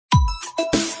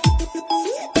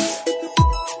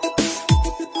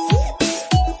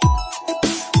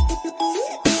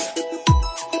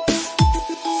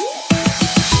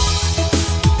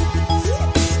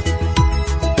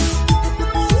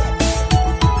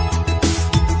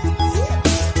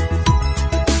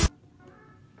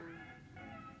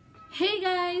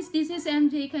this is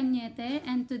MJ Cañete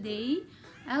and today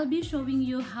I'll be showing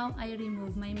you how I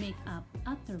remove my makeup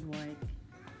after work.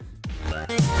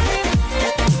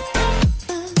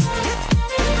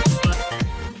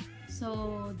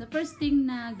 So, the first thing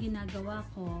na ginagawa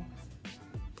ko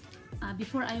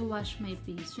before I wash my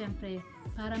face, syempre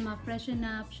para ma-freshen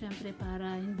up, syempre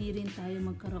para hindi rin tayo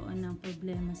magkaroon ng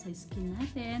problema sa skin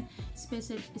natin,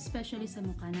 especially sa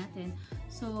mukha natin.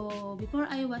 So,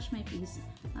 before I wash my face,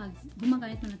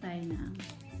 gumagamit muna tayo ng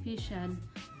facial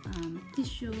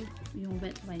tissue, yung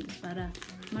wet wipes para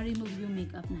ma-remove yung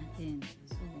makeup natin.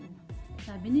 So,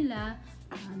 sabi nila,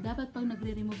 dapat pag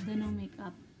nagre-remove na ng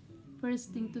makeup,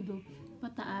 first thing to do,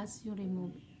 pataas yung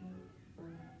remove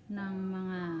ng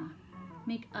mga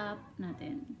makeup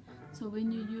natin. So,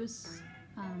 when you use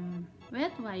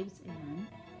wet wipes, ayan,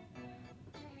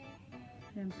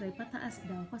 syempre, pataas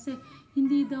daw. Kasi,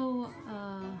 hindi daw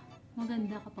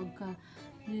maganda kapag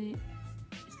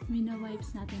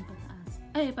mina-wipes natin pataas.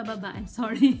 Ay, pababa. I'm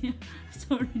sorry.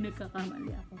 Sorry,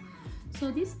 nagkakamali ako.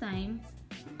 So, this time,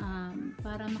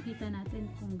 para makita natin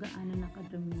kung gaano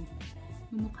nakadumi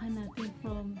yung mukha natin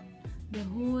from the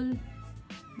whole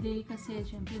day, kasi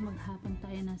syempre maghapon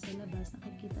tayo nasa labas,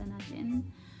 nakikita natin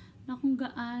na kung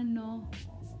gaano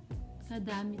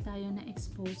kadami tayo na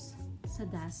expose sa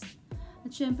dust.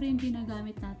 At syempre yung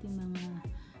ginagamit natin mga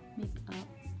makeup,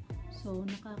 so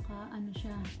nakakaano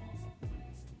siya,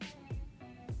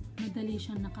 madali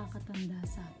siyang nakakatanda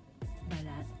sa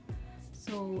balat.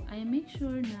 So I make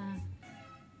sure na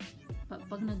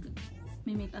pag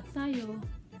may makeup tayo,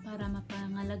 para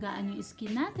mapangalagaan yung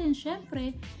skin natin,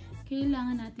 syempre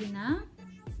kailangan natin ng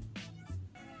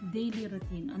daily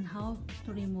routine on how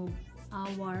to remove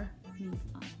our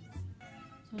makeup.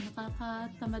 So,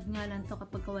 nakakatamad nga lang to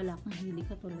kapag wala kang hilig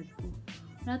katulad ko.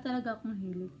 Wala talaga akong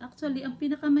hilig. Actually, ang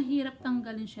pinakamahirap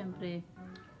tanggalin syempre,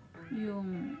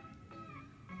 yung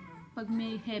pag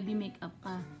may heavy makeup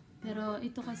ka. Pero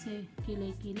ito kasi,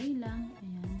 kilay-kilay lang.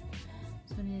 Ayan.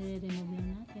 So, nire-remove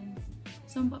lang natin.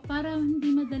 So, para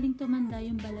hindi madaling tumanda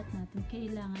yung balat natin,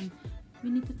 kailangan we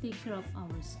need to take care of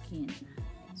our skin.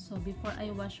 So, before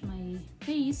I wash my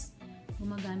face,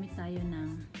 gumagamit tayo ng,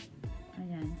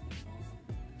 ayan,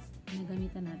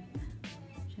 nagamitan natin.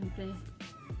 Siyempre,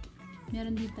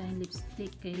 meron din tayong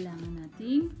lipstick, kailangan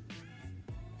nating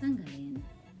tanggalin.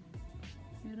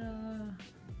 Pero,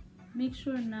 make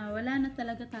sure na wala na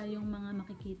talaga tayong mga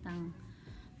makikitang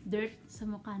dirt sa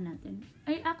mukha natin.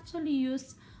 I actually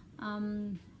use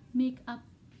makeup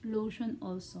lotion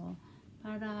also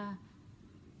para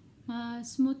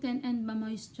ma-smoothen and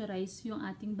ma-moisturize yung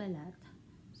ating balat.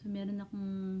 So, meron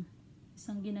akong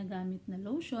isang ginagamit na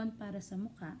lotion para sa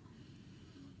mukha.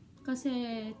 Kasi,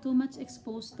 too much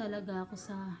exposed talaga ako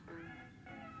sa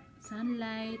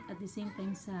sunlight, at the same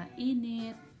time sa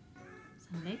init.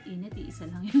 Sunlight, init, iisa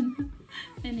lang yun.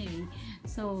 Anyway,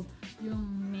 so, yung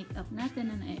makeup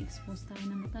natin na na-expose tayo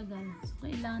na matagal, so,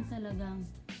 kailangan talagang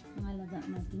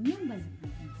mangalagaan natin yung balat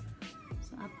natin.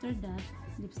 So, after that,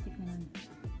 lipstick naman.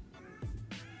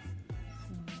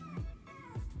 So,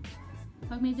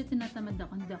 pag medyo tinatamad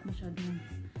ako, hindi ako masyadong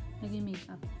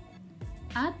nag-makeup.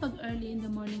 At pag early in the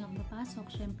morning ako papasok,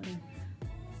 syempre,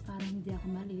 para hindi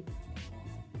ako malit,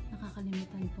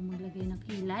 nakakalimutan ko maglagay ng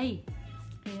kilay.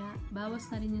 Kaya, bawas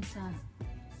na rin yun sa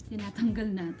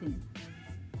tinatanggal natin.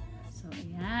 So,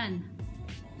 ayan.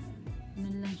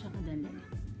 Ganun lang siya kadali.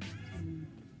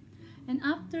 And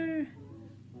after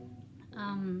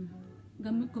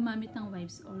gumamit ng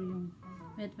wipes or yung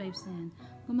wet wipes na yan,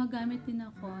 gumagamit din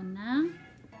ako ng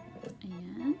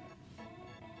ayan,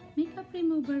 makeup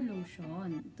remover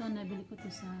lotion. Ito, nabili ko to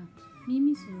sa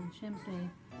Mimisu. Syempre,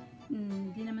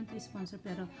 hindi naman to sponsor,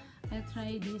 pero I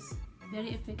try this.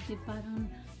 Very effective, parang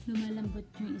lumalambot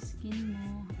yung skin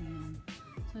mo. Ayan.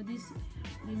 So, this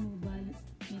removal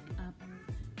makeup,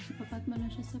 ipapat mo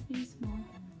lang siya sa face mo.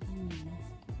 Ayan.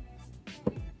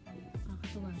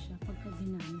 Nakakatuwa siya pagka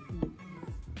ginamit mo.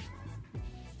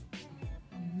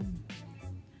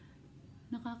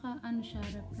 Nakaka-ano siya,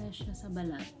 refresh siya sa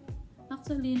balat.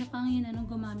 Actually, nakangina nung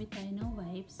gumamit tayo ng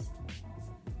wipes,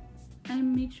 I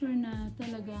make sure na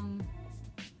talagang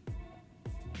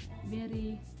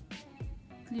very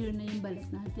clear na yung balat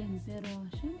natin. Pero,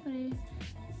 syempre,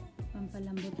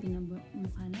 pampalambot din ang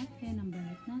mukha natin, ang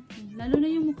balat natin. Lalo na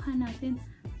yung mukha natin,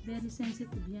 very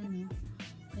sensitive yan, no?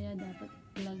 Kaya dapat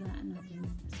ilagaan natin.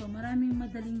 So, maraming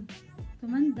madaling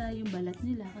tumanda yung balat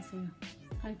nila kasi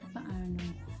kahit paano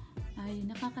ay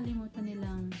nakakalimutan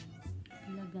nilang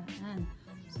ilagaan.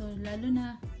 So, lalo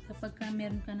na kapag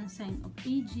meron ka ng sign of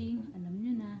aging, alam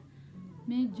nyo na,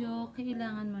 medyo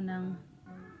kailangan mo ng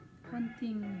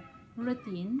konting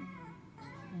routine.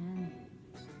 Ayan.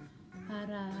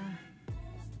 para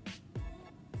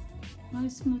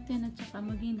mag-smooth yan at saka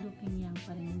maging looking young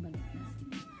pa rin yung balat natin.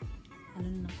 Lalo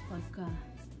na kapag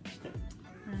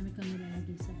marami kang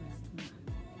nilalagay sa balat mo.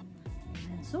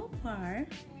 And so far,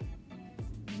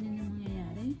 ganyan yung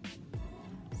mangyayari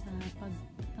sa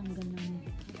pagtanggal ng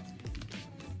makeup.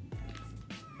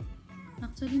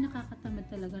 Actually, nakakatamad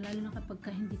talaga, lalo na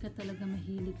kapag hindi ka talaga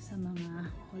mahilig sa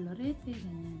mga kolorete,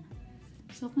 ganyan.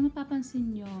 So, kung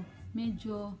mapapansin nyo,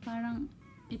 medyo parang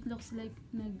it looks like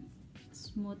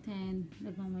nag-smoothen,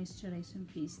 nag-moisturize yung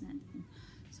face natin.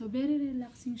 So, very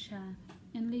relaxing siya.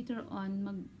 And later on,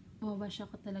 mag-wash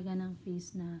ako talaga ng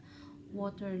face na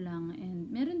water lang. And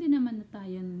meron din naman na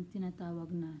tayong tinatawag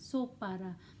na soap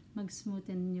para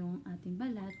mag-smoothen yung ating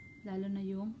balat, lalo na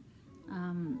yung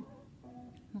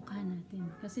mukha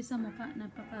natin. Kasi sa mukha,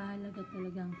 napakahalaga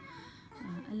talagang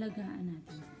alagaan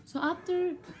natin. So,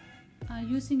 after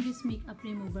using this makeup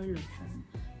remover lotion,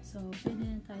 so, pwede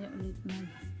na tayo ulit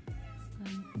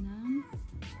mag-gamit ng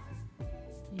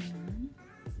ayan.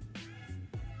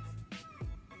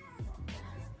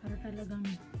 Para talagang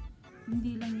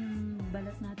hindi lang yung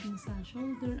balat natin sa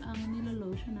shoulder ang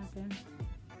nilolotion natin,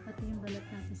 pati yung balat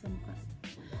natin sa mukha.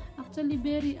 Actually,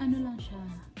 very lang siya,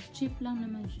 cheap lang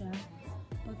naman siya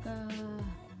pagka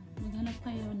naghanap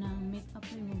kayo ng makeup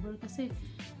remover, kasi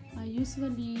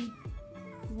usually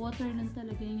water lang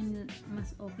talaga yung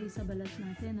mas okay sa balat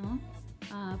natin, no?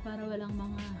 Para walang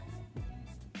mga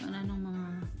mga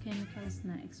chemicals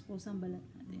na expose ang balat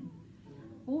natin.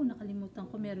 Oh, nakalimutan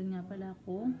ko, meron nga pala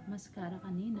akong mascara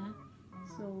kanina,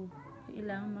 so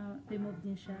kailangan ma-remove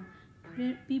din siya.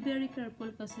 Be very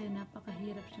careful kasi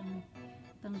napakahirap siyang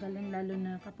tanggalin, lalo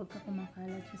na kapag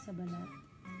kumakalat siya sa balat.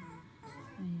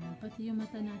 Ayan, pati yung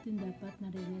mata natin dapat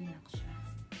nare-relax siya.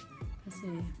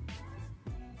 Kasi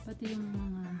pati yung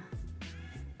mga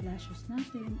lashes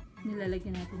natin,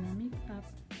 nilalagyan natin ng makeup.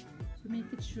 So make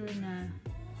it sure na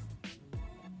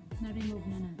na-remove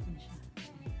na natin siya.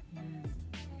 Ayan.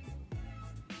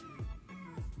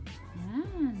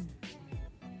 Ayan.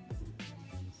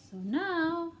 So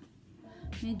now,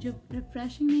 medyo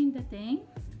refreshing na yung dating.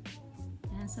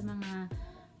 Ayan, sa mga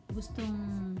gustong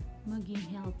maging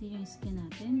healthy yung skin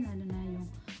natin, lalo na yung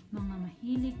mga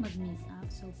mahilig mag-makeup.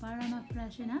 So, para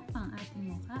ma-freshen up ang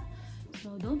ating mukha,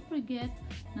 so don't forget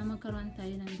na magkaroon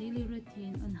tayo ng daily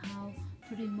routine on how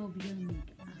to remove your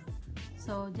makeup.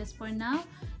 So, just for now,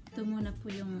 ito muna po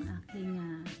yung aking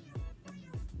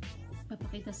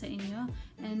papakita sa inyo.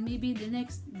 And maybe the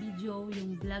next video,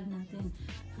 yung vlog natin,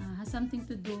 has something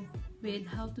to do with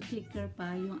how to take care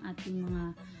pa yung ating mga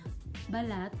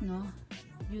balat, no?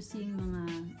 Using mga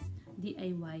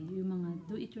DIY, yung mga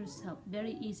do-it-yourself,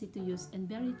 very easy to use and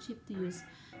very cheap to use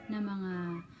na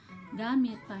mga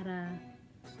gamit para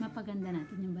mapaganda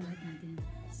natin yung balat natin.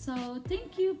 So,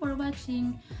 thank you for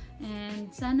watching and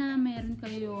sana mayroon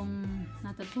kayong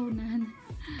natutunan.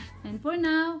 And for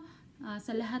now,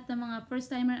 sa lahat ng mga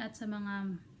first-timer at sa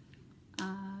mga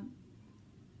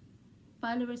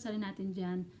followers natin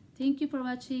dyan, thank you for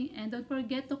watching and don't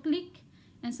forget to click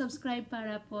and subscribe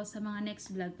para po sa mga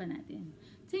next vlog pa natin.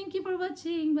 Thank you for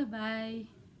watching. Bye-bye.